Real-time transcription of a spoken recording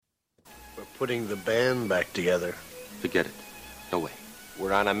putting the band back together. Forget it. No way.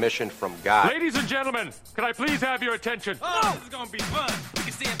 We're on a mission from God. Ladies and gentlemen, can I please have your attention? Oh, this is gonna be fun. We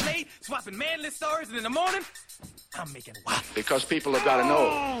can stay up late, swapping manly stories, and in the morning, I'm making waffles. Because people have got to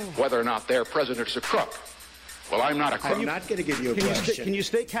know whether or not their president's a crook. Well, I'm not a crook. I'm not going to give you a question. Can you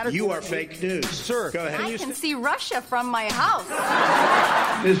state categorically? You are fake news. Sir, go ahead. I can see Russia from my house.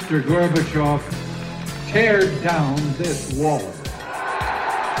 Mr. Gorbachev, tear down this wall.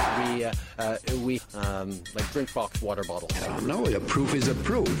 We drink box water bottles. I don't know. A proof is a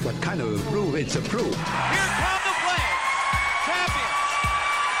proof. What kind of a proof? It's a proof. Here come the flag. Champions.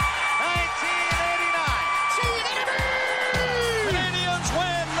 1989. Canadians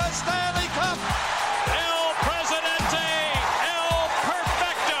win the Stanley Cup. El Presidente, El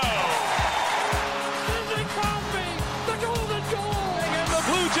Perfecto. Sidney Crosby, the golden goal. And the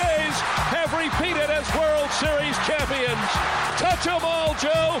Blue Jays have repeated as World Series champions. Touch 'em all,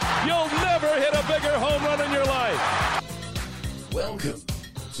 Joe. You'll never hit a bigger home run in your life. Welcome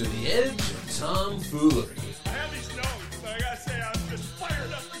to the Edge of Tomfoolery. I have these notes, so I gotta say I'm just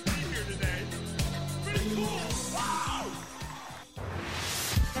fired up to be here today. Pretty cool. Wow!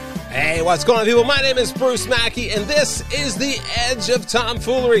 Hey, what's going on, people? My name is Bruce Mackey, and this is the Edge of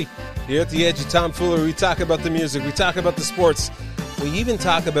Tomfoolery. Here at the Edge of Tomfoolery, we talk about the music, we talk about the sports, we even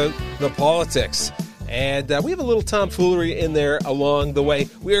talk about the politics. And we have a little tomfoolery in there along the way.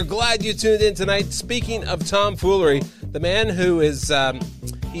 We are glad you tuned in tonight. Speaking of tomfoolery, the man who is,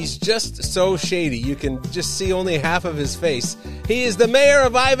 he's just so shady. You can just see only half of his face. He is the mayor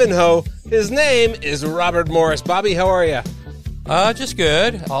of Ivanhoe. His name is Robert Morris. Bobby, how are you? Just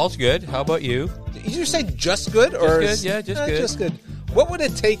good. All's good. How about you? Did you say just good? Or just good, yeah, just good. Just good. What would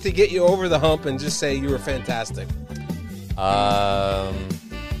it take to get you over the hump and just say you were fantastic?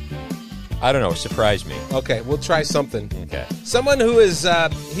 I don't know. Surprise me. Okay, we'll try something. Okay. Someone who is,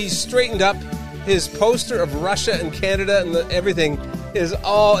 he's straightened up. His poster of Russia and Canada and everything is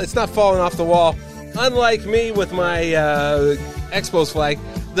all, it's not falling off the wall. Unlike me with my Expos flag,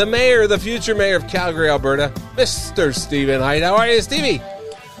 the mayor, the future mayor of Calgary, Alberta, Mr. Stephen Hyde. How are you, Stevie?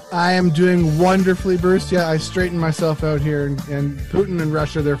 I am doing wonderfully, Bruce. Yeah, I straightened myself out here, and Putin and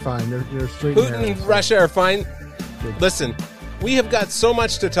Russia, they're fine. They're straight. Putin and Russia are fine. Listen, we have got so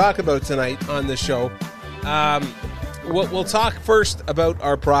much to talk about tonight on the show. We'll talk first about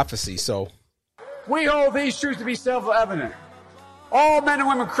our prophecy. So, We hold these truths to be self-evident. All men and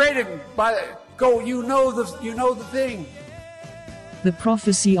women created by you know the thing. The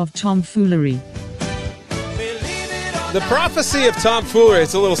prophecy of tomfoolery. The prophecy of tomfoolery.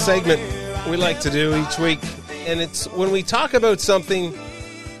 It's a little segment we like to do each week, and it's when we talk about something,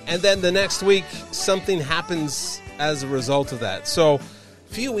 and then the next week something happens as a result of that. So, a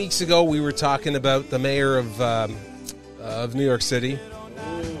few weeks ago, we were talking about the mayor of New York City.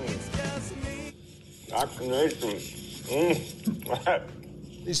 Vaccination.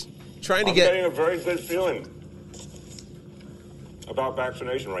 He's trying to I'm get... getting a very good feeling about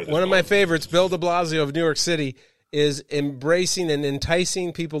vaccination right now. One of my favorites, Bill de Blasio of New York City, is embracing and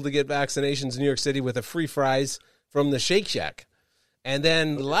enticing people to get vaccinations in New York City with a free fries from the Shake Shack. And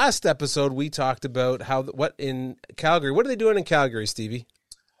then last episode, we talked about what in Calgary. What are they doing in Calgary, Stevie?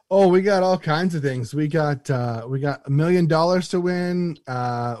 Oh, we got all kinds of things. We got $1 million to win.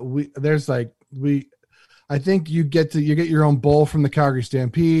 I think you get your own bowl from the Calgary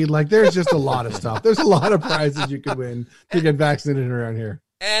Stampede. Like, there's just a lot of stuff. There's a lot of prizes you could win to get vaccinated around here.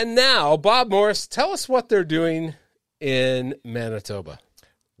 And now, Bob Morris, tell us what they're doing in Manitoba.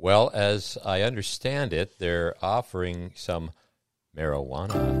 Well, as I understand it, they're offering some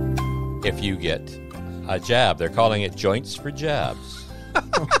marijuana if you get a jab. They're calling it joints for jabs.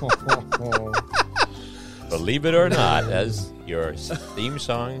 Believe it or not, as your theme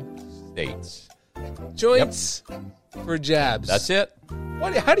song states. Joints for jabs. That's it.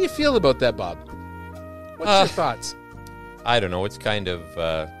 How do you feel about that, Bob? What's your thoughts? I don't know. It's kind of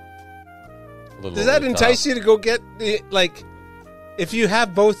a little. Does that entice you to go get if you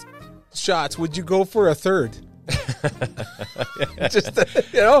have both shots, would you go for a third? Just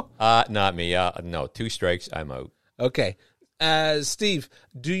not me. No, 2 strikes, I'm out. Okay, Steve,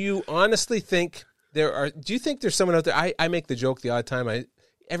 do you honestly think do you think there's someone out there? I make the joke the odd time.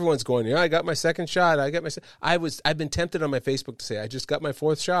 Everyone's going, I got my second shot. I've been tempted on my Facebook to say I just got my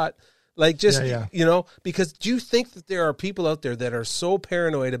 4th shot. Like, just, because do you think that there are people out there that are so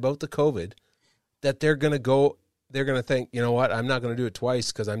paranoid about the COVID that they're going to think, you know what, I'm not going to do it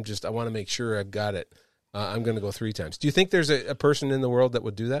twice because I want to make sure I've got it. I'm going to go 3 times. Do you think there's a person in the world that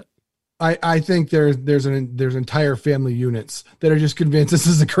would do that? I think there's entire family units that are just convinced this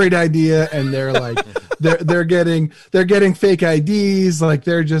is a great idea, and they're like they're getting fake IDs, like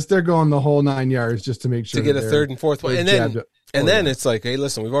they're going the whole 9 yards just to make sure to get a third and fourth one, and then it's like, hey,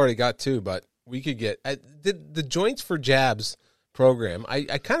 listen, we've already got 2, but we could get the Joints for Jabs program.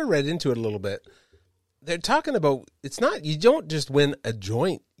 I kind of read into it a little bit. They're talking about it's not, you don't just win a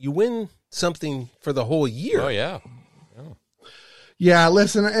joint, you win something for the whole year. Oh yeah. Yeah,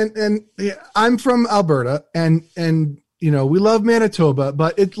 listen, and I'm from Alberta, and we love Manitoba,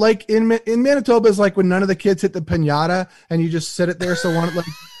 but it's like in Manitoba is like when none of the kids hit the piñata and you just sit it there. So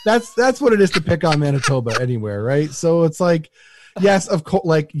that's what it is to pick on Manitoba anywhere, right? So it's like, yes, of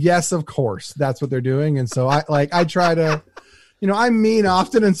course, that's what they're doing, and so I try to, I'm mean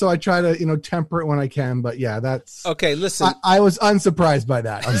often, and so I try to temper it when I can. But yeah, that's okay. Listen, I was unsurprised by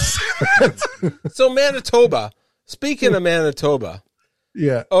that. So Manitoba. Speaking of Manitoba.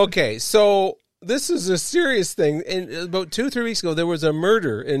 Yeah. Okay, so this is a serious thing. And about 2-3 weeks ago, there was a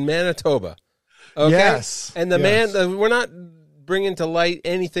murder in Manitoba. Okay? Yes. And the man, we're not bringing to light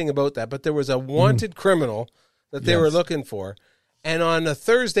anything about that, but there was a wanted criminal that they were looking for. And on a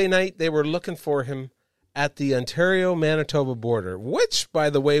Thursday night, they were looking for him at the Ontario-Manitoba border, which, by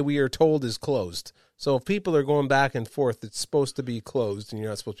the way, we are told is closed. So if people are going back and forth, it's supposed to be closed, and you're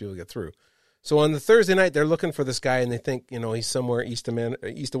not supposed to be able to get through. So on the Thursday night, they're looking for this guy, and they think, he's somewhere east of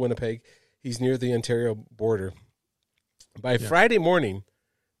Winnipeg. He's near the Ontario border. By Friday morning,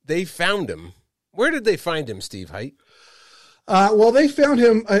 they found him. Where did they find him, Steve Height? Well, they found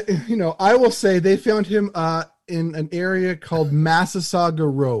him, I will say they found him in an area called Massasauga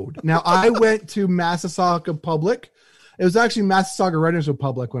Road. Now, I went to Massasauga Public. It was actually Massasauga Writers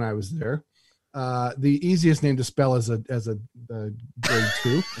Republic when I was there. The easiest name to spell as a grade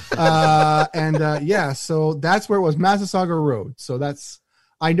 2. So that's where it was, Massasauga Road. So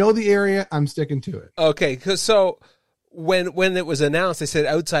I know the area. I'm sticking to it. Okay, because so when it was announced, they said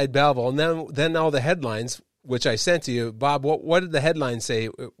outside Belleville, and then all the headlines, which I sent to you, Bob. What did the headlines say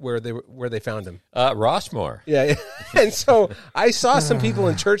where they found him? Rossmore. Yeah. And so I saw some people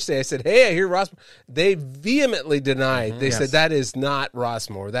in church say, I said, hey, I hear Rossmore. They vehemently denied. They said that is not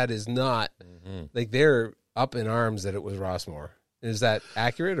Rossmore. That is not. Like they're up in arms that it was Rossmore. Is that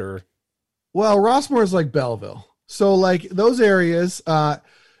accurate or? Well, Rossmore is like Belleville. So like those areas, all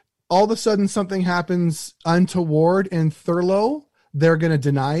of a sudden something happens untoward in Thurlow. They're going to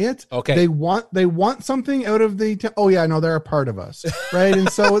deny it. Okay. They want something out of the, they're a part of us. Right. And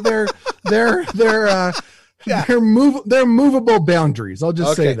so they're movable boundaries. I'll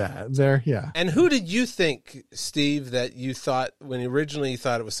just say that And who did you think, Steve, that you thought when you originally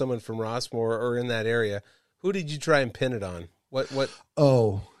thought it was someone from Rossmore or in that area? Who did you try and pin it on? What?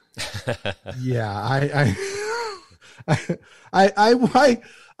 Oh, yeah.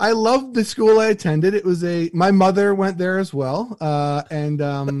 I loved the school I attended. It was my mother went there as well.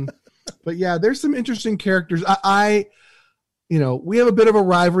 But yeah, there's some interesting characters. We have a bit of a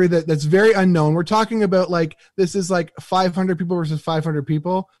rivalry that's very unknown. We're talking about like, this is like 500 people versus 500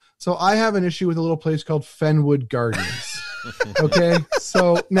 people. So I have an issue with a little place called Fenwood Gardens. Okay.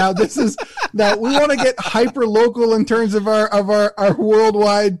 So now we want to get hyper local in terms of our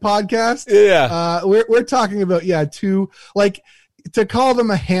worldwide podcast. Yeah. We're talking about, two, like, to call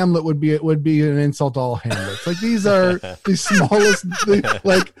them a hamlet would be an insult to all hamlets. Like these are the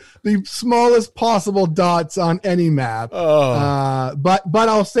smallest possible dots on any map. But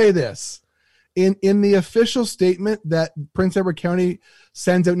I'll say this in the official statement that Prince Edward County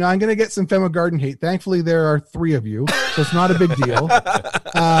sends out. Now I'm going to get some Fenwood Garden hate. Thankfully there are 3 of you, so it's not a big deal.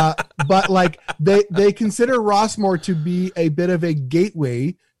 But like they consider Rossmore to be a bit of a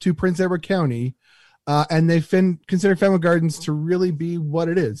gateway to Prince Edward County. And they consider Fenwood Gardens to really be what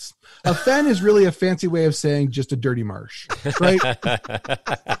it is. A fen is really a fancy way of saying just a dirty marsh, right?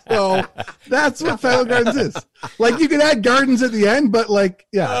 So that's what Fenwood Gardens is. Like you can add gardens at the end, but like,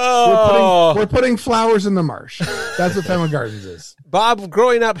 we're putting flowers in the marsh. That's what Fenwood Gardens is. Bob,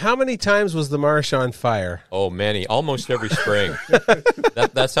 growing up, how many times was the marsh on fire? Oh, many. Almost every spring.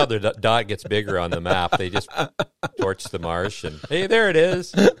 That's how the dot gets bigger on the map. They just torch the marsh and, hey, there it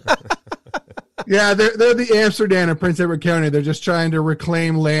is. Yeah, they're the Amsterdam of Prince Edward County. They're just trying to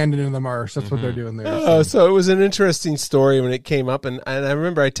reclaim land into the marsh. That's what they're doing there. So it was an interesting story when it came up, and I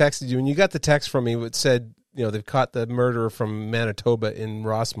remember I texted you, and you got the text from me that said, they've caught the murderer from Manitoba in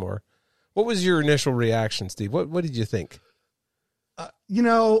Rossmore. What was your initial reaction, Steve? What did you think? I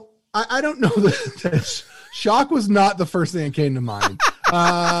don't know that shock was not the first thing that came to mind.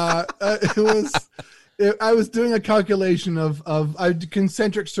 I was doing a calculation of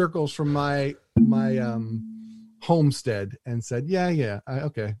concentric circles from my homestead and said,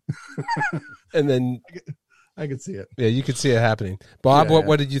 okay. And then I could see it. Yeah, you could see it happening. Bob,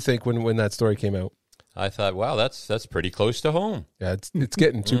 what did you think when that story came out? I thought, wow, that's pretty close to home. Yeah, it's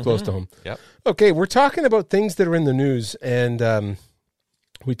getting too close to home. Yep. Okay, we're talking about things that are in the news, and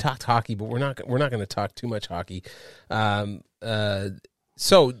we talked hockey, but we're not going to talk too much hockey.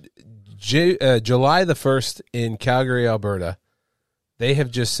 So July the 1st in Calgary, Alberta, they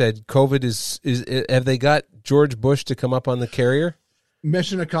have just said COVID is have they got George Bush to come up on the carrier?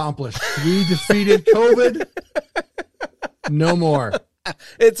 Mission accomplished. We defeated COVID. No more.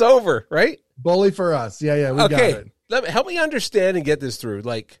 It's over, right? Bully for us. Yeah, we got it. Help me understand and get this through.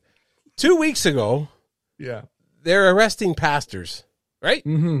 Like 2 weeks ago, they're arresting pastors, right?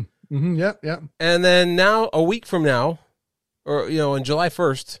 Mm-hmm. Yep. And then now, a week from now, or on July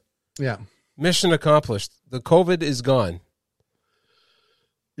 1st, mission accomplished. The COVID is gone.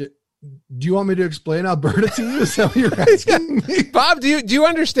 Do you want me to explain Alberta to you? Is that what you're asking me? Bob, do you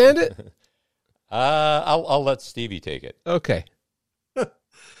understand it? I'll let Stevie take it. Okay.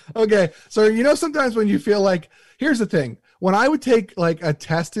 Okay. So, sometimes when you feel like, here's the thing. When I would take like a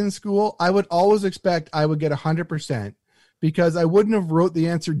test in school, I would always expect I would get 100% because I wouldn't have wrote the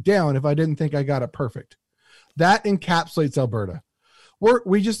answer down if I didn't think I got it perfect. That encapsulates Alberta.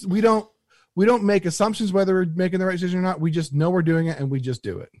 We don't make assumptions whether we're making the right decision or not. We just know we're doing it and we just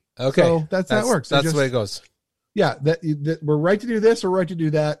do it. Okay. So that's how it works. That's the way it goes. Yeah. That we're right to do this. We're right to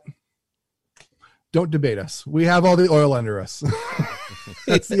do that. Don't debate us. We have all the oil under us.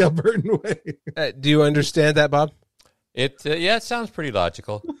 That's the Albertan way. Do you understand that, Bob? It sounds pretty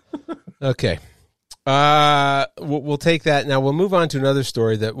logical. Okay. We'll take that. Now we'll move on to another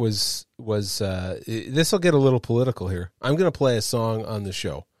story that was this will get a little political here. I'm going to play a song on the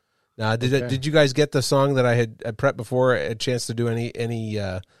show. Now, did you guys get the song that I had prepped before a chance to do any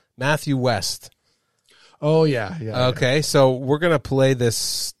Matthew West? Oh yeah. Okay, so we're going to play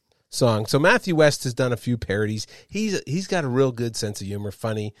this song. So Matthew West has done a few parodies. He's got a real good sense of humor,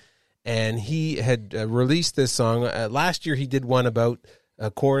 funny, and he had released this song last year. He did one about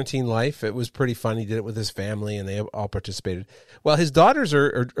quarantine life. It was pretty fun. He did it with his family, and they all participated. Well, his daughters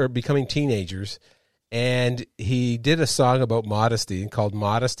are becoming teenagers, and he did a song about modesty called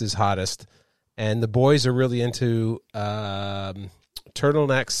 "Modest is Hottest," and the boys are really into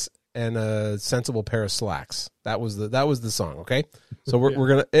turtlenecks and a sensible pair of slacks. That was the song. Okay, so we're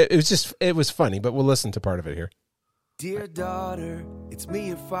gonna. It was funny, but we'll listen to part of it here. Dear daughter, it's me,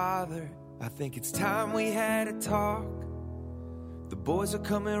 your father. I think it's time we had a talk. The boys are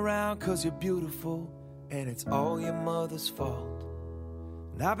coming around 'cause you're beautiful, and it's all your mother's fault.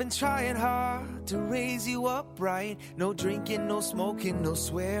 And I've been trying hard to raise you up right. No drinking, no smoking, no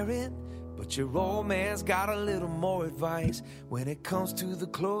swearing. But your old man's got a little more advice when it comes to the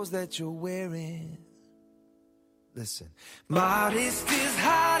clothes that you're wearing. Listen. Modest is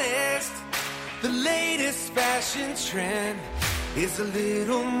hottest. The latest fashion trend is a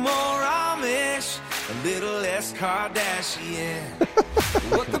little more Amish, a little less Kardashian.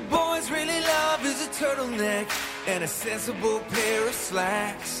 What the boys really love is a turtleneck and a sensible pair of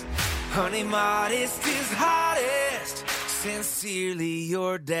slacks. Honey, modest is hottest. Sincerely,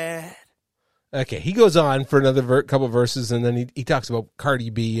 your dad. Okay, he goes on for another couple verses, and then he talks about Cardi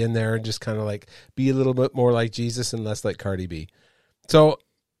B in there and just kind of like be a little bit more like Jesus and less like Cardi B. So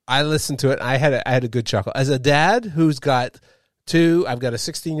I listened to it. I had a good chuckle. As a dad who's got I've got a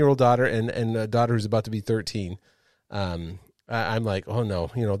 16-year-old daughter and a daughter who's about to be 13. I'm like, oh no,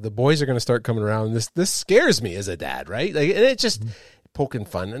 the boys are going to start coming around. This scares me as a dad, right? Like, and it's just poking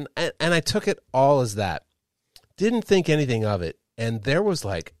fun, and I took it all as that. Didn't think anything of it, and there was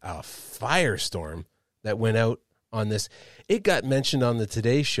like a firestorm that went out on this. It got mentioned on the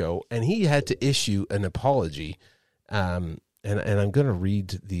Today Show, and he had to issue an apology. And I'm going to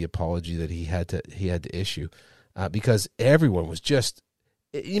read the apology that he had to issue. Because everyone was just,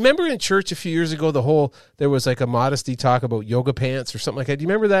 you remember in church a few years ago, there was like a modesty talk about yoga pants or something like that. Do you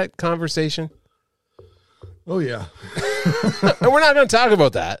remember that conversation? Oh yeah. And we're not going to talk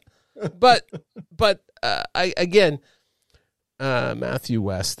about that, but Matthew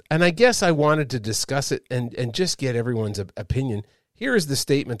West, and I guess I wanted to discuss it and just get everyone's opinion. Here is the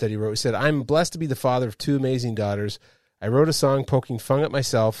statement that he wrote. He said, "I'm blessed to be the father of two amazing daughters. I wrote a song poking fun at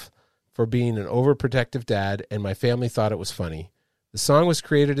myself for being an overprotective dad, and my family thought it was funny. The song was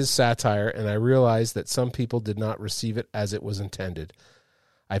created as satire, and I realized that some people did not receive it as it was intended.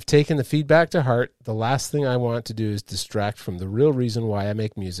 I've taken the feedback to heart. The last thing I want to do is distract from the real reason why I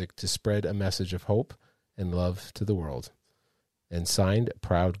make music, to spread a message of hope and love to the world." And signed,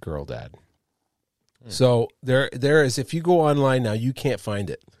 Proud Girl Dad. So there is, if you go online now, you can't find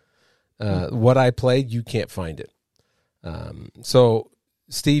it. What I played, you can't find it. So,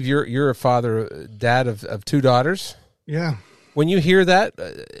 Steve, you're a dad of two daughters. Yeah. When you hear that,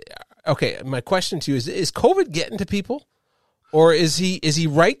 okay, my question to you is COVID getting to people, or is he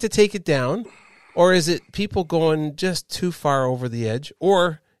right to take it down, or is it people going just too far over the edge,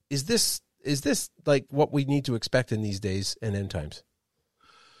 or is this like what we need to expect in these days and end times?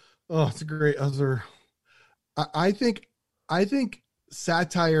 Oh, it's a great other. I think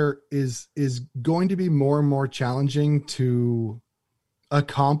satire is going to be more and more challenging to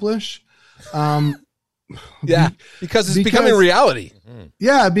accomplish. Because it's becoming reality.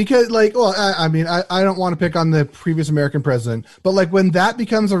 Yeah, because I mean, I don't want to pick on the previous American president, but like when that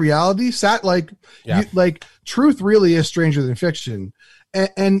becomes a reality, truth really is stranger than fiction.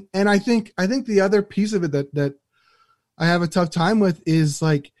 And I think the other piece of it that I have a tough time with is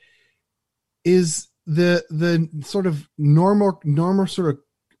the sort of normal sort of,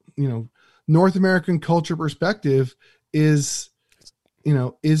 North American culture perspective is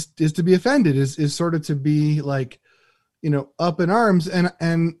to be offended, is sort of to be like, up in arms.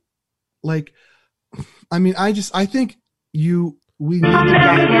 And like, I mean, I think we need to be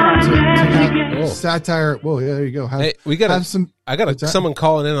able to have satire. Whoa, yeah, there you go. I got someone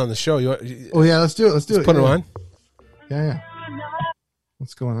calling in on the show. Let's do it. Let's put him on. Yeah.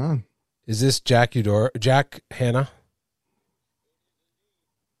 What's going on? Is this Jack Hanna?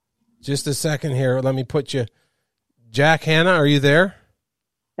 Just a second here. Let me put you. Jack Hanna, are you there?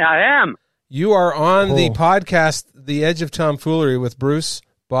 I am. You are on the podcast, The Edge of Tomfoolery, with Bruce,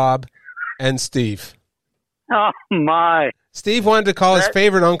 Bob, and Steve. Oh, my. Steve wanted to call his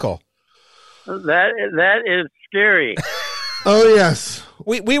favorite uncle. That is scary. Oh, yes.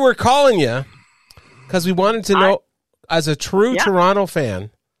 We were calling you because we wanted to know, as a true Toronto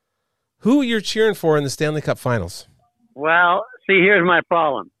fan, who you're cheering for in the Stanley Cup Finals. Well, see, here's my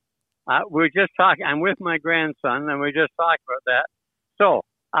problem. We're just talking. I'm with my grandson, and we just talked about that. So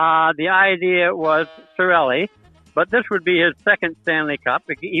the idea was Cirelli, but this would be his second Stanley Cup.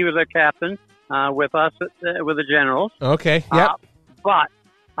 He was a captain with us with the Generals. Okay, yep. But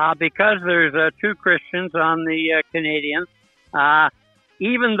because there's two Christians on the Canadians,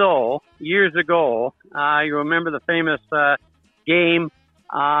 even though years ago, you remember the famous game,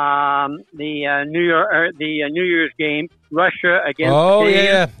 the New Year's game, Russia against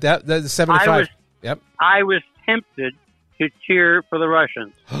the Canadians. That's 75. I was tempted to cheer for the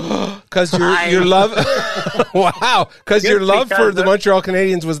Russians because your love, wow, because your love for the Montreal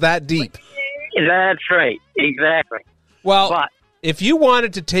Canadiens was that deep. That's right, exactly. Well, if you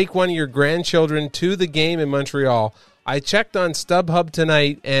wanted to take one of your grandchildren to the game in Montreal, I checked on StubHub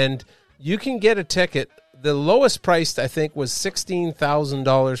tonight, and you can get a ticket. The lowest priced, I think, was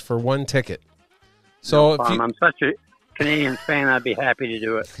 $16,000 for one ticket. So I'm such a Canadian fan, I'd be happy to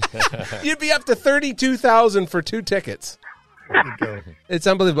do it. You'd be up to $32,000 for two tickets. It's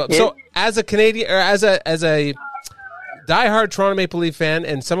unbelievable. So, as a Canadian, or as a diehard Toronto Maple Leaf fan,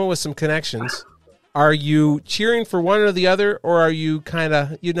 and someone with some connections, are you cheering for one or the other, or are you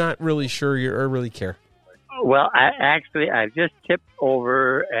you're not really sure or really care? Well, I just tipped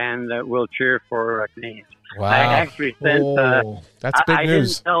over and will cheer for Canadians. Wow. I actually sent. That's big news. I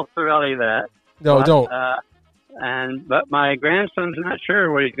didn't tell Cirelli that. No, don't. But my grandson's not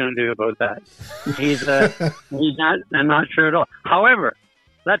sure what he's going to do about that. He's not. I'm not sure at all. However,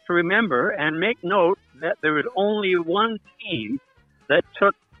 let's remember and make note that there was only one team that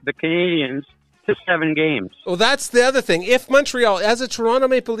took the Canadians to 7 games. Well, that's the other thing. If Montreal, as a Toronto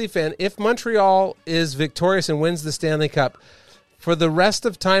Maple Leaf fan, if Montreal is victorious and wins the Stanley Cup, for the rest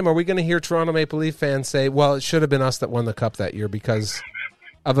of time, are we going to hear Toronto Maple Leaf fans say, well, it should have been us that won the Cup that year because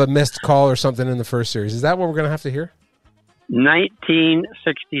of a missed call or something in the first series? Is that what we're going to have to hear?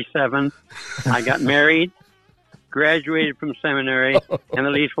 1967, I got married, graduated from seminary, and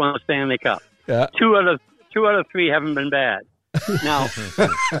the Leafs won the Stanley Cup. Yeah. Two out of 3 haven't been bad. Now,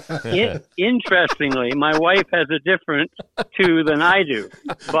 interestingly, my wife has a different 2 than I do,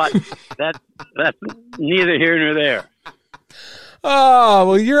 but that's neither here nor there. Oh,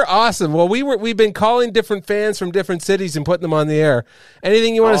 well, you're awesome. Well, we've been calling different fans from different cities and putting them on the air.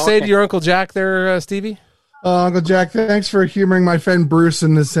 Anything you want to say to your Uncle Jack there, Stevie? Uncle Jack, thanks for humoring my friend Bruce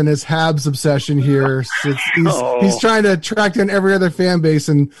and his Habs obsession here. He's trying to track down every other fan base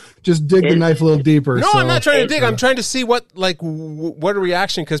and just dig the knife a little deeper. No, I'm not trying to dig. I'm trying to see what a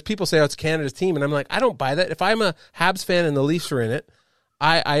reaction, because people say, it's Canada's team, and I'm like, I don't buy that. If I'm a Habs fan and the Leafs are in it,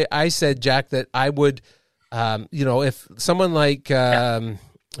 I said, Jack, that I would, if someone like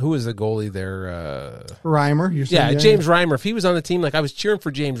who is the goalie there? Reimer. James Reimer. If he was on the team, I was cheering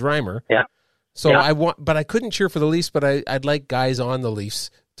for James Reimer. Yeah. So but I couldn't cheer for the Leafs, but I'd like guys on the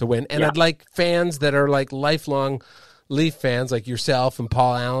Leafs to win, and I'd like fans that are lifelong Leaf fans like yourself and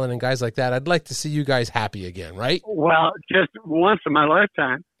Paul Allen and guys like that, I'd like to see you guys happy again, right? Well, just once in my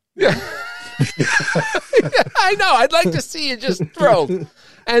lifetime. Yeah. I know. I'd like to see you just thrilled.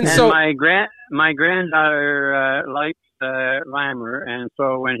 And so my granddaughter likes Reimer, and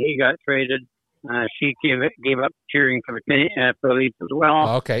so when he got traded, she gave up cheering for the Leafs as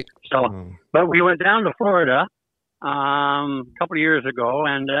well. Okay. So, but we went down to Florida a couple of years ago,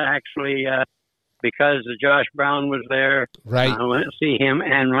 and actually because Josh Brown was there, right? I went to see him,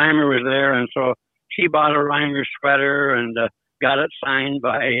 and Reimer was there, and so she bought a Reimer sweater and got it signed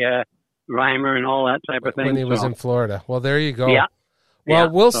by Reimer and all that type of thing. When he was in Florida. Well, there you go. Yeah. Well,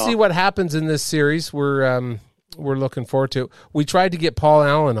 we'll see what happens in this series. We're looking forward to it. We tried to get Paul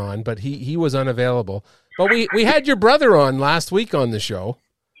Allen on, but he was unavailable. But we had your brother on last week on the show.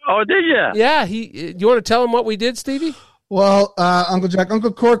 Oh, did you? Yeah. You want to tell him what we did, Stevie? Well, Uncle Jack,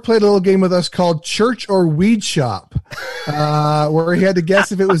 Uncle Cork played a little game with us called Church or Weed Shop, where he had to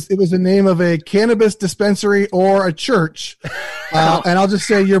guess if it was the name of a cannabis dispensary or a church. And I'll just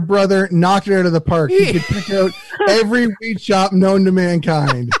say your brother knocked it out of the park. He could pick out every weed shop known to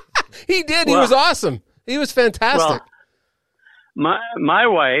mankind. He did. He was awesome. He was fantastic. Well, my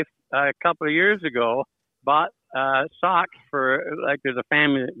wife, a couple of years ago, bought socks for, like, there's a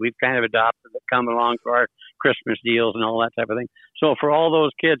family that we've kind of adopted that come along for our Christmas deals and all that type of thing. So for all those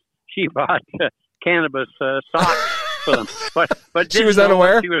kids, she bought cannabis socks for them. But she was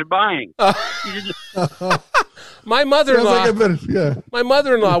unaware what she was buying. My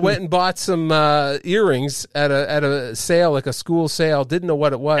mother-in-law went and bought some earrings at a sale, like a school sale. Didn't know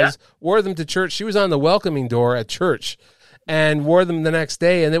what it was. Yeah. Wore them to church. She was on the welcoming door at church, and wore them the next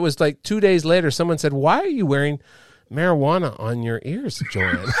day. And it was like 2 days later, someone said, "Why are you wearing marijuana on your ears,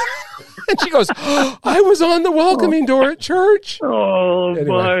 Joanne?" And she goes, "I was on the welcoming door at church." Oh,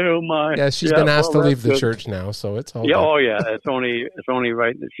 anyway, oh my! Yeah, she's been asked to leave the church now, so it's all. Yeah, good. Oh yeah, it's only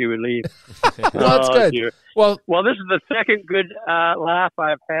right that she would leave. Well, that's good. Dear. Well, this is the second good laugh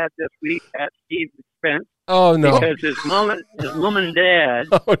I've had this week at Steve's expense. Oh no! Because his mom and dad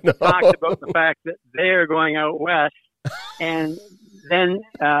talked about the fact that they are going out west, and then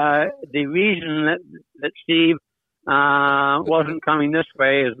the reason that Steve wasn't coming this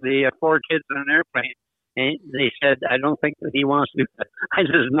way is the 4 kids on an airplane, and they said, "I don't think that he wants to do that." I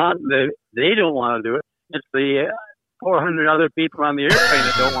said, "Not that they don't want to do it; it's the 400 other people on the airplane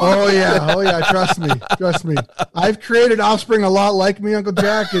that don't want to do it." Oh yeah, trust me. I've created offspring a lot like me, Uncle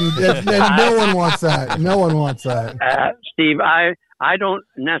Jack, and no one wants that. No one wants that. Steve, I don't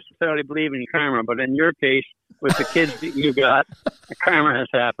necessarily believe in karma, but in your case, with the kids that you got, karma has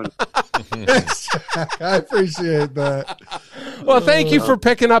happened. I appreciate that. Well, thank you for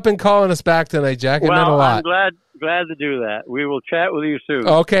picking up and calling us back tonight, Jack. It meant a lot. I'm glad to do that. We will chat with you soon.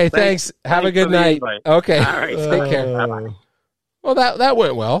 Okay, thanks. Have a good night. Okay, all right, take care. Bye-bye. Well, that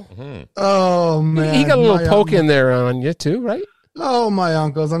went well. Mm-hmm. Oh man, he got a little poke in there on you too, right? Oh, my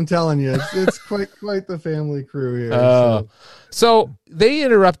uncles! I'm telling you, it's quite the family crew here. So they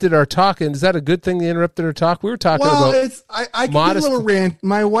interrupted our talk, and is that a good thing? They interrupted our talk. We were talking about. I can get a little rant.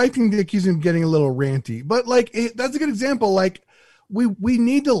 My wife can accuse me of getting a little ranty, but that's a good example. Like we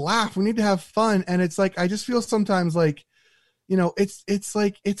need to laugh, we need to have fun, and it's like I just feel sometimes like, it's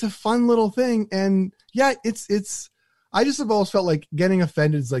like it's a fun little thing, and yeah, it's. I just have always felt like getting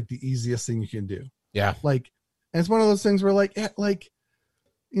offended is like the easiest thing you can do. Yeah, and it's one of those things where I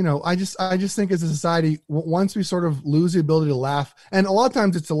just think as a society, once we sort of lose the ability to laugh, and a lot of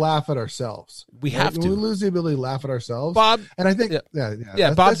times it's to laugh at ourselves. We have to. We lose the ability to laugh at ourselves, Bob. And I think,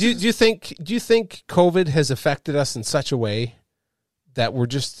 Bob. Do you think COVID has affected us in such a way that we're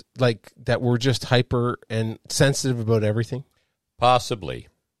just hyper and sensitive about everything? Possibly.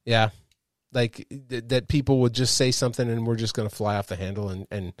 Yeah, like that people would just say something and we're just going to fly off the handle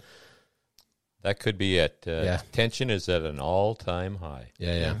and. That could be it. Tension is at an all-time high.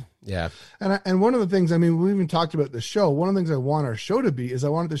 Yeah. And one of the things, we even talked about the show. One of the things I want our show to be is I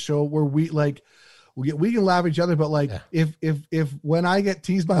wanted the show where we can laugh at each other, but if when I get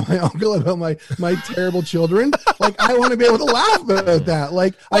teased by my uncle about my terrible children, I want to be able to laugh about that.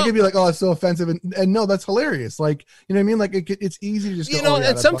 I could be like, "Oh, it's so offensive," and no, that's hilarious. You know what I mean? It's easy to just go,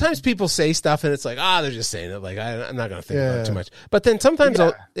 and sometimes people say stuff and it's like, they're just saying it. I'm not going to think about it too much. But then sometimes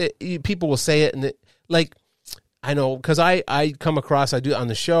people will say it and I know, because I come across, I do on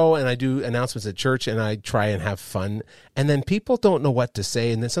the show and I do announcements at church and I try and have fun. And then people don't know what to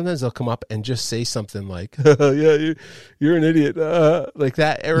say. And then sometimes they'll come up and just say something like, "Yeah, you're an idiot," like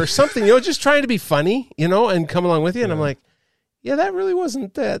that, or something, just trying to be funny, and come along with you. And I'm like, yeah, that really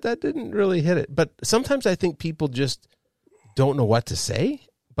wasn't that. That didn't really hit it. But sometimes I think people just don't know what to say.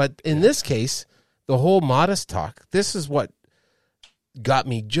 But in this case, the whole modest talk, this is what got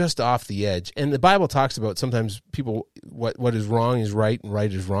me just off the edge. And the Bible talks about sometimes people, what is wrong is right and right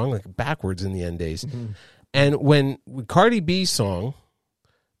is wrong, like backwards in the end days. Mm-hmm. And when Cardi B's song,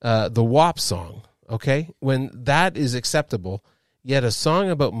 the WAP song, okay, when that is acceptable, yet a song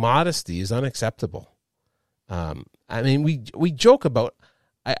about modesty is unacceptable. I mean, we joke about,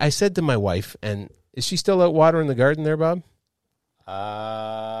 I said to my wife, and is she still out watering the garden there, Bob?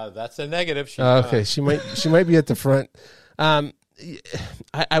 That's a negative. Okay, she might be at the front.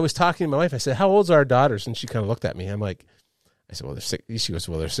 I was talking to my wife. I said, how old's our daughters? And she kind of looked at me. I said, well, they're 6. She goes,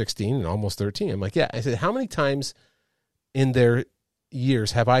 well, they're 16 and almost 13. I'm like, yeah. I said, how many times in their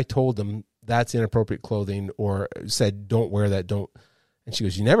years have I told them that's inappropriate clothing or said, don't wear that, don't? And she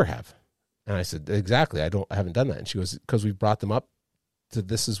goes, you never have. And I said, exactly. I haven't done that. And she goes, because we brought them up to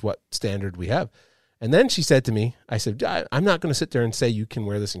this is what standard we have. And then she said to me, I said, I'm not going to sit there and say you can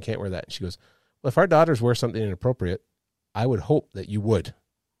wear this and can't wear that. And she goes, well, if our daughters wear something inappropriate, I would hope that you would.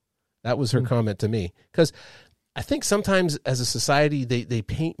 That was her comment to me. Because I think sometimes as a society, they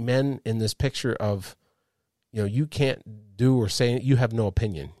paint men in this picture of, you can't do or say, you have no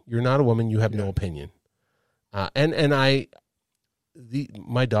opinion. You're not a woman, you have no opinion. My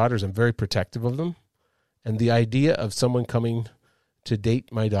daughters, I'm very protective of them. And the idea of someone coming to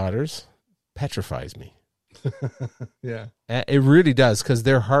date my daughters petrifies me. Yeah. It really does, because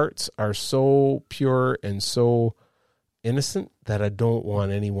their hearts are so pure and so innocent that I don't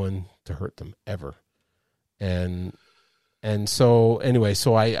want anyone to hurt them ever. And so anyway,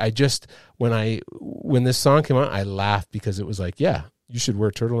 so I just, when this song came out, I laughed because it was like, yeah, you should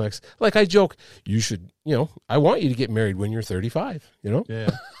wear turtlenecks. Like I joke, you should, I want you to get married when you're 35, Yeah.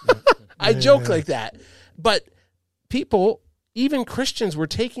 I joke like that. But people, even Christians, were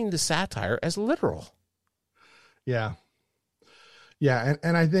taking the satire as literal. Yeah. Yeah.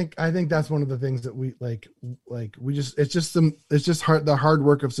 And I think that's one of the things that we we just, it's just the hard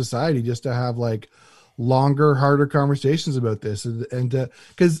work of society just to have longer, harder conversations about this. And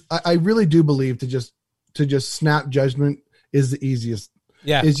cause I really do believe to just snap judgment is the easiest.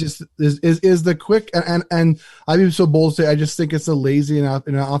 Yeah. It's just is the quick and I'd be so bold to say, I just think it's a lazy and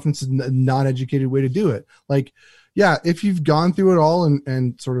often non-educated way to do it. Yeah, if you've gone through it all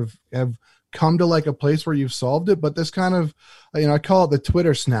and sort of have come to a place where you've solved it, but this kind of, I call it the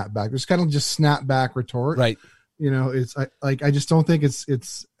Twitter snapback. This kind of just snapback retort. Right. It's I just don't think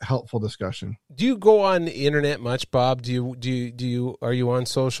it's helpful discussion. Do you go on the internet much, Bob? Are you on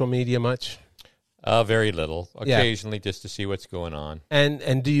social media much? Very little. Occasionally, just to see what's going on.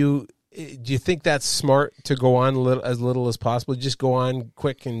 And do you think that's smart to go on as little as possible? Just go on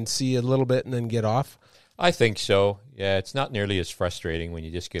quick and see a little bit and then get off? I think so. Yeah, it's not nearly as frustrating when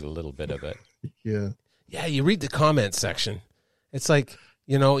you just get a little bit of it. Yeah. Yeah, you read the comment section. It's like,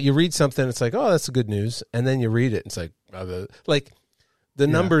 you read something, it's like, oh, that's good news. And then you read it, and it's like, the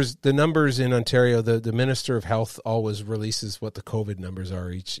numbers in Ontario, the Minister of Health always releases what the COVID numbers are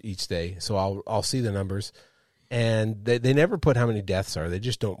each day. So I'll see the numbers. And they never put how many deaths are. They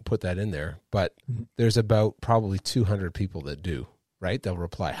just don't put that in there. But there's about probably 200 people that do. Right? They'll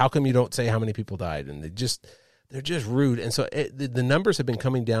reply, how come you don't say how many people died? And they're just rude. And so the numbers have been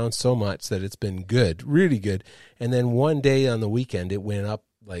coming down so much that it's been good, really good. And then one day on the weekend, it went up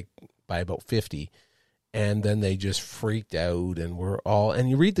by about 50. And then they just freaked out and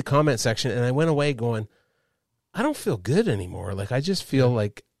you read the comment section, and I went away going, I don't feel good anymore. I just feel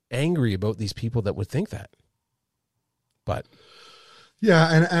angry about these people that would think that. But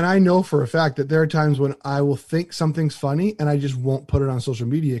yeah, and I know for a fact that there are times when I will think something's funny and I just won't put it on social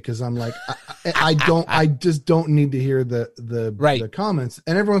media because I'm like, I just don't need to hear the comments.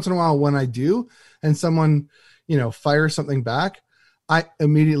 And every once in a while when I do and someone, fires something back, I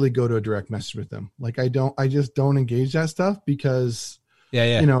immediately go to a direct message with them. I just don't engage that stuff because,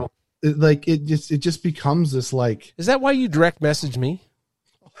 it just becomes this Is that why you direct message me?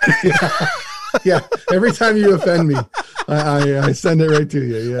 Yeah. Every time you offend me, I send it right to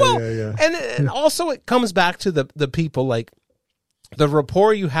you. Yeah. And also it comes back to the people, the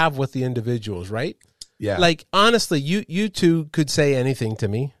rapport you have with the individuals, right? Yeah. Honestly, you two could say anything to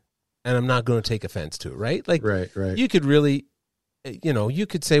me and I'm not going to take offense to it, right? Right. You could really, you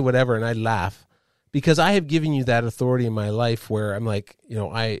could say whatever and I'd laugh because I have given you that authority in my life where I'm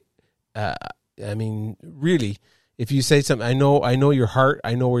really, if you say something, I know your heart,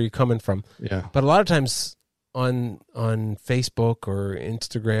 I know where you're coming from. Yeah. But a lot of times on Facebook or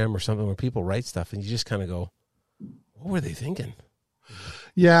Instagram or something where people write stuff and you just kind of go, what were they thinking?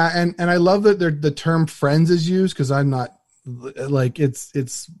 Yeah. And I love that the term friends is used because I'm not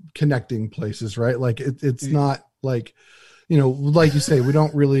it's connecting places, right? It's not like you say, we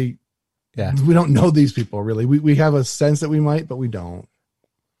don't really Yeah. We don't know these people really. We have a sense that we might, but we don't.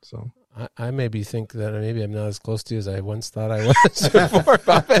 So I maybe think that maybe I'm not as close to you as I once thought I was before,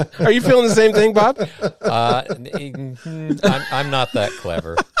 Bob. Are you feeling the same thing, Bob? I'm not that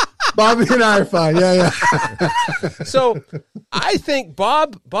clever. Bobby and I are fine. Yeah. So I think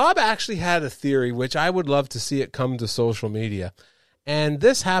Bob actually had a theory, which I would love to see it come to social media. And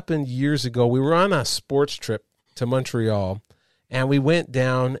this happened years ago. We were on a sports trip to Montreal, and we went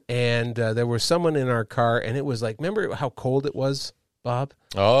down, and there was someone in our car, and it was like, remember how cold it was, Bob?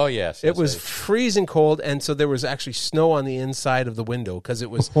 Oh, yes. It was freezing cold, and so there was actually snow on the inside of the window because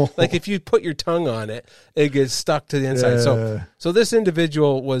it was like if you put your tongue on it, it gets stuck to the inside. So this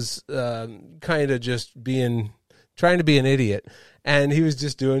individual was kind of just trying to be an idiot, and he was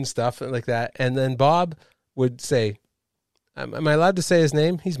just doing stuff like that. And then Bob would say, am I allowed to say his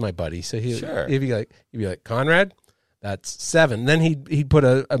name? He's my buddy. So he'd be like, Conrad, that's 7. Then he'd put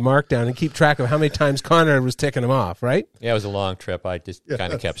a mark down and keep track of how many times Conrad was ticking him off, right? Yeah, it was a long trip. I just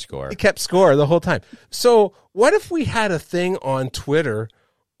kind of kept score. He kept score the whole time. So what if we had a thing on Twitter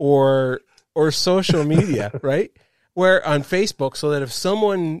or social media, right? Where on Facebook, so that if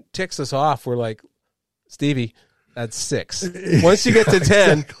someone ticks us off, we're like, Stevie, that's 6. Once you get to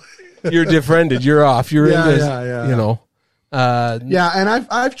 10, you're defriended. You're off. You're in this, you know. And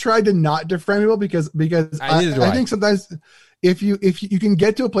I've tried to not defriend people because I think sometimes if you can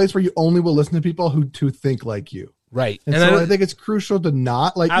get to a place where you only will listen to people who think like you, right? And so I think it's crucial to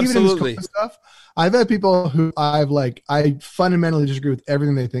not absolutely. Even in this COVID stuff. I've had people who I fundamentally disagree with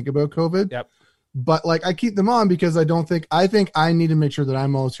everything they think about COVID. Yep. But I keep them on because I think I need to make sure that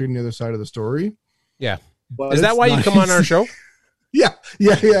I'm always hearing the other side of the story. Yeah. But is that why you come on our show? Yeah.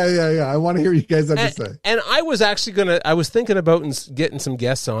 I want to hear what you guys have to say. And I was actually I was thinking about getting some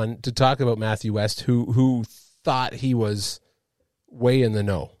guests on to talk about Matthew West, who thought he was way in the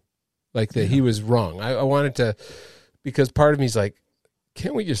know, like that he was wrong. I wanted to, because part of me is like,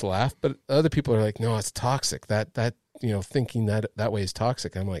 can't we just laugh? But other people are like, no, it's toxic. That thinking that way is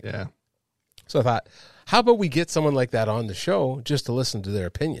toxic. I'm like, yeah. So I thought, how about we get someone like that on the show just to listen to their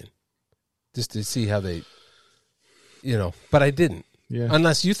opinion, just to see how they. But I didn't. Yeah.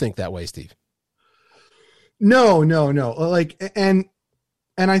 Unless you think that way, Steve. No. And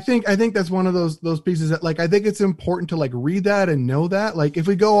I think that's one of those pieces that I think it's important to read that and know that. If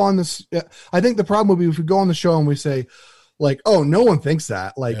we go on this, I think the problem would be if we go on the show and we say oh, no one thinks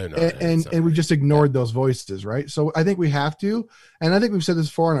that and we just ignored those voices. Right. So I think we have to, and I think we've said this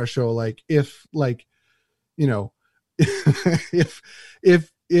before on our show, if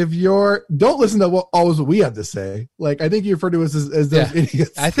you're don't listen to what we have to say. I think you refer to us as those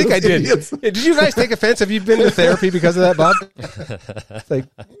idiots. I think I did. Did you guys take offense? Have you been to therapy because of that, Bob?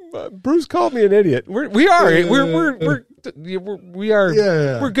 Bruce called me an idiot. We're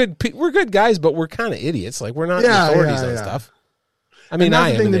good guys, but we're kind of idiots. We're not authorities on stuff. I mean,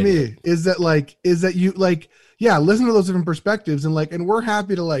 the thing to me is that you listen to those different perspectives and we're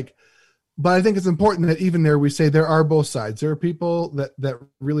happy to But I think it's important that even there we say there are both sides. There are people that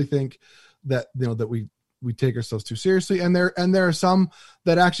really think that that we take ourselves too seriously, and there are some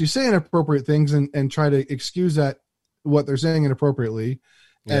that actually say inappropriate things and try to excuse that what they're saying inappropriately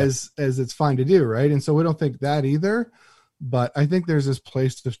as it's fine to do, right? And so we don't think that either. But I think there's this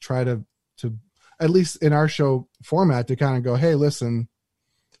place to try to at least in our show format to kind of go, hey, listen,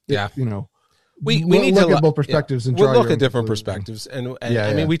 we need to look at both perspectives and we'll look at different perspectives. And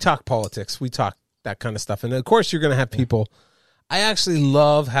I mean, we talk politics, we talk that kind of stuff. And of course you're going to have people. I actually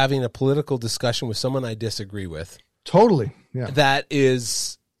love having a political discussion with someone I disagree with. Totally. Yeah. That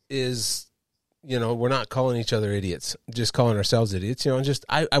is, we're not calling each other idiots, just calling ourselves idiots, and just,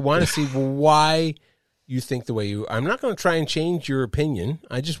 I want to see why you think the way you, I'm not going to try and change your opinion.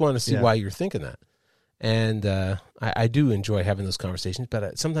 I just want to see why you're thinking that. And I do enjoy having those conversations,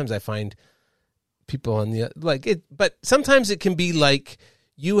 but sometimes I find people on the but sometimes it can be like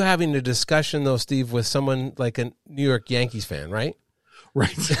you having a discussion though, Steve, with someone like a New York Yankees fan, right?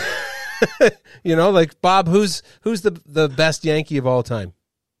 Right. Bob, who's the best Yankee of all time?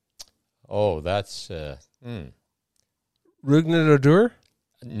 Oh, that's Rougned Odor?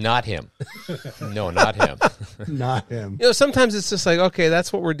 Not him. No, not him. Not him. Sometimes it's just okay,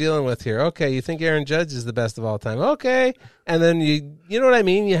 that's what we're dealing with here. Okay, you think Aaron Judge is the best of all time. Okay. And then you know what I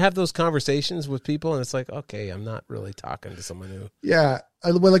mean? You have those conversations with people and it's okay, I'm not really talking to someone who. Yeah.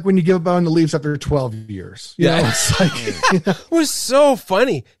 When you give up on the Leafs after 12 years. It's it was so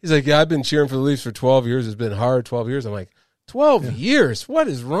funny. He's like, I've been cheering for the Leafs for 12 years. It's been hard 12 years. I'm like, 12 years? What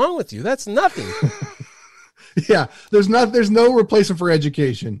is wrong with you? That's nothing. Yeah, there's no replacement for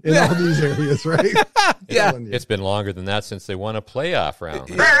education in all these areas, right? Yeah, it's been longer than that since they won a playoff round.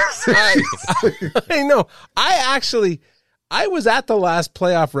 I know. I was at the last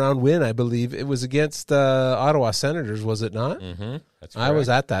playoff round win. I believe it was against Ottawa Senators, was it not? Mm-hmm. That's correct. I was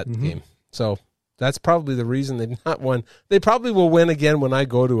at that game, so that's probably the reason they've not won. They probably will win again when I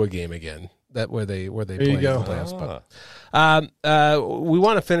go to a game again. That where they play in the playoffs. But we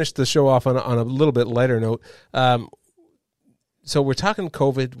want to finish the show off on a little bit lighter note. So we're talking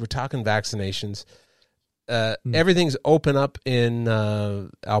COVID, we're talking vaccinations. Everything's open up in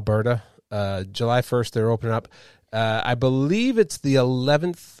Alberta. July 1st, they're opening up. I believe it's the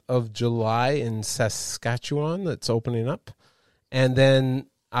 11th of July in Saskatchewan that's opening up. And then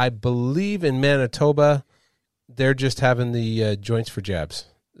I believe in Manitoba, they're just having the joints for jabs.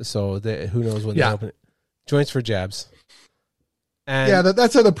 So who knows when they open it. Joints for jabs. And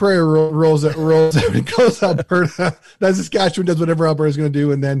that's how the prairie rolls out and goes Alberta. That's Saskatchewan does whatever Alberta's going to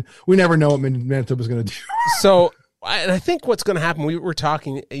do, and then we never know what Manitoba's going to do. So I think what's going to happen, we were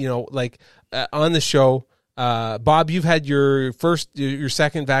talking, on the show, Bob, you've had your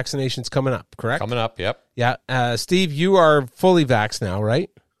second vaccinations coming up, correct? Coming up, yep. Yeah. Steve, you are fully vaxxed now,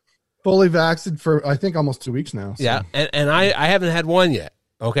 right? Fully vaxxed for, I think, almost 2 weeks now. So. Yeah, and I haven't had one yet.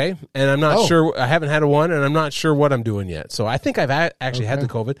 Okay, and I'm not sure. I haven't had one, and I'm not sure what I'm doing yet. So I think I've actually had the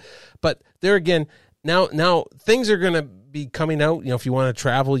COVID, but there again, now things are going to be coming out. If you want to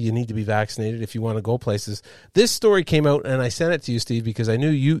travel, you need to be vaccinated. If you want to go places, this story came out, and I sent it to you, Steve, because I knew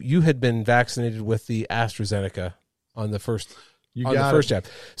you had been vaccinated with the AstraZeneca on the first jab.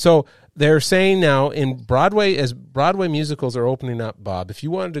 So they're saying now in Broadway, as Broadway musicals are opening up, Bob, if you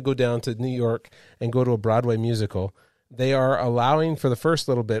wanted to go down to New York and go to a Broadway musical, they are allowing for the first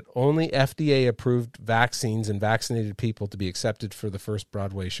little bit only FDA-approved vaccines and vaccinated people to be accepted for the first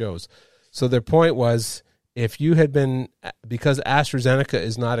Broadway shows. So their point was, if you had been, because AstraZeneca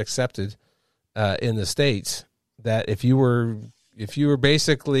is not accepted in the States, that if you were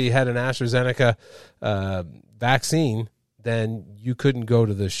basically had an AstraZeneca vaccine, then you couldn't go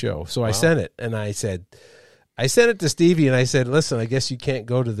to the show. So I sent it, and I sent it to Stevie, and I said, listen, I guess you can't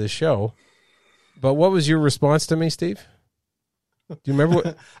go to this show. But what was your response to me, Steve? Do you remember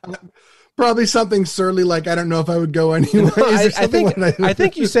what? Probably something surly like, I don't know if I would go anyway. No, I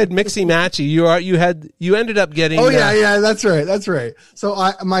think you said mixy matchy. You ended up getting. Oh yeah, that's right.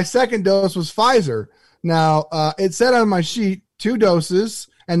 So my second dose was Pfizer. Now it said on my sheet 2 doses,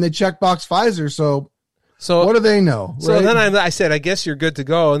 and they checkbox Pfizer. So what do they know? So right? then I said, I guess you're good to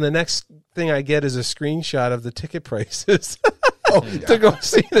go. And the next thing I get is a screenshot of the ticket prices. To go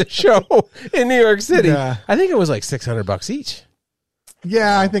see the show in New York City. Yeah. I think it was like $600 each.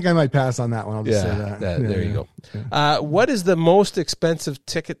 Yeah, I think I might pass on that one. I'll just say that. There you go. Yeah. What is the most expensive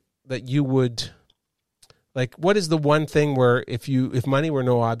ticket that you would like? What is the one thing where if money were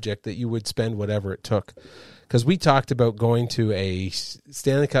no object that you would spend whatever it took? Because we talked about going to a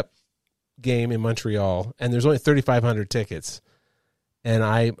Stanley Cup game in Montreal, and there's only 3,500 tickets. And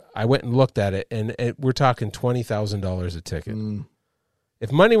I went and looked at it, and we're talking $20,000 a ticket.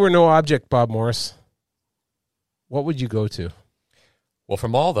 If money were no object, Bob Morris, what would you go to? Well,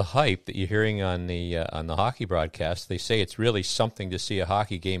 from all the hype that you're hearing on the hockey broadcast, they say it's really something to see a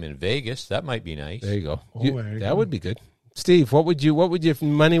hockey game in Vegas. That might be nice. There you go. That would be good. Steve, what would you if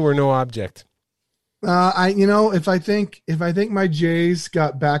money were no object? If I think my Jays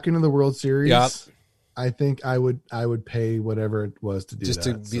got back into the World Series, I think I would pay whatever it was to do just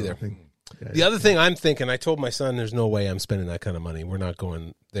that. to be there. The other thing I'm thinking, I told my son, there's no way I'm spending that kind of money. We're not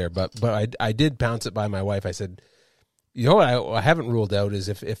going there. But I did bounce it by my wife. I said, what I haven't ruled out is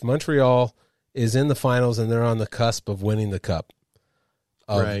if Montreal is in the finals and they're on the cusp of winning the cup,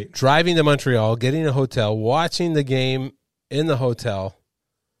 driving to Montreal, getting a hotel, watching the game in the hotel,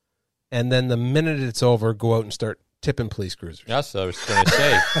 and then the minute it's over, go out and start tipping police cruisers. Yes, I was going to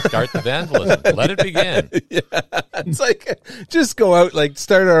say, start the vandalism. Let it begin. Yeah, it's like, just go out,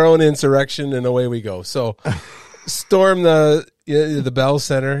 start our own insurrection, and away we go. So, storm the Bell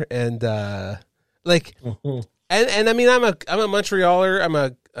Center, and and I mean, I'm a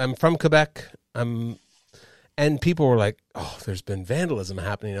Montrealer. I'm from Quebec. And people were like, "Oh, there's been vandalism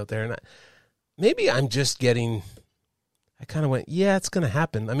happening out there," and maybe I'm just getting. I kind of went, "Yeah, it's going to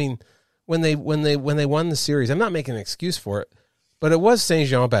happen." I mean. When they won the series, I'm not making an excuse for it, but it was Saint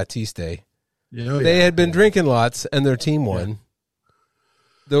Jean Baptiste Day. They had been drinking lots, and their team won.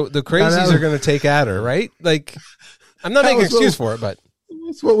 Yeah. The crazies are going to take at her, right? I'm not making an excuse for it, but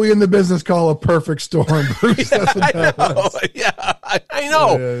that's what we in the business call a perfect storm, Bruce. I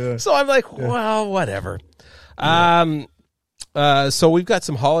know. So I'm like, well, whatever. So we've got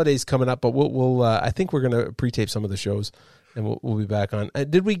some holidays coming up, but we'll I think we're going to pre-tape some of the shows, and we'll be back on.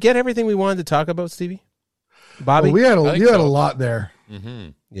 Did we get everything we wanted to talk about, Stevie? Bobby? Well, you had a lot there. Mm-hmm.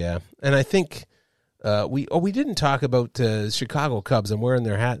 Yeah, and I think we didn't talk about Chicago Cubs. I'm wearing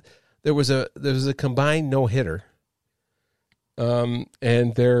their hat. There was a combined no-hitter,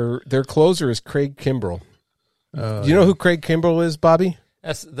 and their closer is Craig Kimbrell. Do you know who Craig Kimbrell is, Bobby?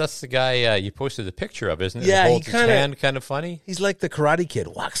 That's the guy you posted the picture of, isn't it? Yeah, he holds his hand kind of funny. He's like the Karate Kid,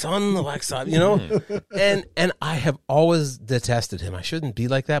 wax on, wax off, you know. and I have always detested him. I shouldn't be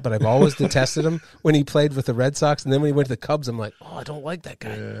like that, but I've always detested him when he played with the Red Sox, and then when he went to the Cubs, I'm like, oh, I don't like that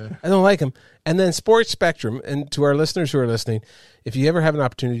guy. Yeah. I don't like him. And then Sports Spectrum, and to our listeners who are listening, if you ever have an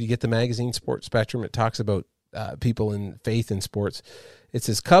opportunity to get the magazine Sports Spectrum, it talks about people in faith in sports. It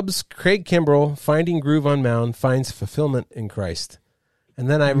says Cubs Craig Kimbrell finding groove on mound finds fulfillment in Christ. And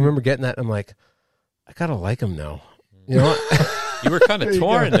then I remember getting that, and I'm like, I gotta like him now. You know, you were kind of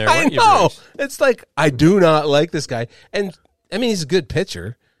torn there. I know. It's like I do not like this guy, and I mean he's a good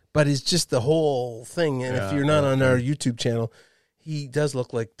pitcher, but he's just the whole thing. And if you're not on our YouTube channel, he does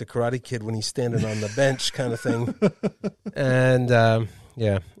look like the Karate Kid when he's standing on the bench, kind of thing. And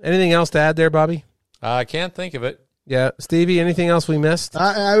yeah, anything else to add there, Bobby? I can't think of it. Yeah, Stevie. Anything else we missed?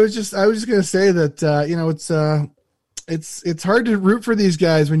 I was just gonna say that it's hard to root for these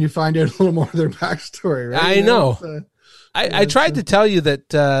guys when you find out a little more of their backstory, right? I know. I tried to tell you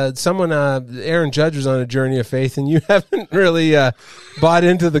that someone, Aaron Judge, was on a journey of faith, and you haven't really bought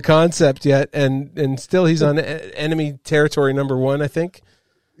into the concept yet, and still he's on enemy territory number 1, I think.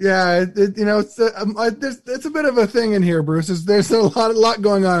 Yeah, it's a bit of a thing in here, Bruce. There's a lot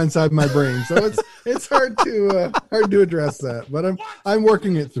going on inside my brain, so it's hard to address that, but I'm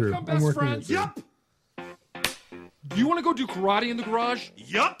working it through. I'm working it through. Yep. Do you want to go do karate in the garage?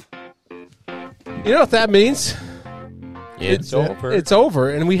 Yup. You know what that means? It's over. It's over,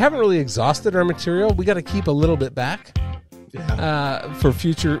 and we haven't really exhausted our material. We got to keep a little bit back for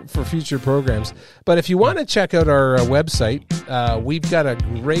future programs. But if you want to check out our website, we've got a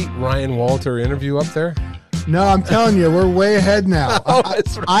great Ryan Walter interview up there. No, I'm telling you, we're way ahead now.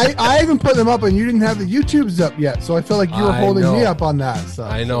 I even put them up, and you didn't have the YouTubes up yet, so I feel like you were holding me up on that. So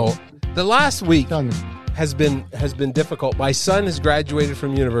I know. The last week has been difficult. My son has graduated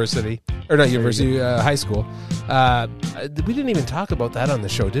from university, or not university, high school. We didn't even talk about that on the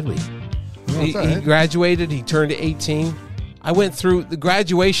show, did we? No, he graduated. He turned 18. I went through the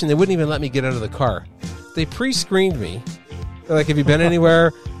graduation. They wouldn't even let me get out of the car. They pre-screened me. They're like, have you been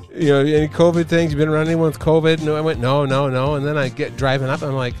anywhere? You know, any COVID things? You been around anyone with COVID? No, I went, no. And then I get driving up,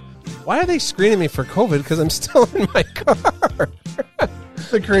 and I'm like, why are they screening me for COVID? Because I'm still in my car.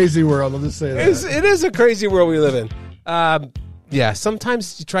 It's a crazy world. I'll just say that. It is a crazy world we live in. Yeah,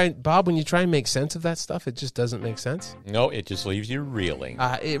 sometimes when you try and make sense of that stuff, it just doesn't make sense. No, it just leaves you reeling.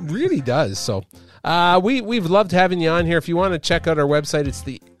 It really does. So we've loved having you on here. If you want to check out our website, it's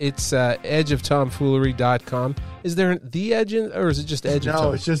edgeoftomfoolery.com. Is there the Edge or is it just Edge of Tom?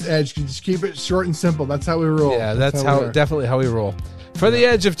 No, it's just Edge. You just keep it short and simple. That's how we roll. Yeah, that's definitely how we roll. For the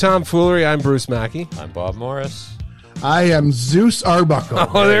Edge of Tomfoolery, I'm Bruce Mackey. I'm Bob Morris. I am Zeus Arbuckle.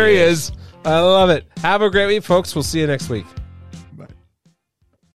 Oh, there he is. I love it. Have a great week, folks. We'll see you next week.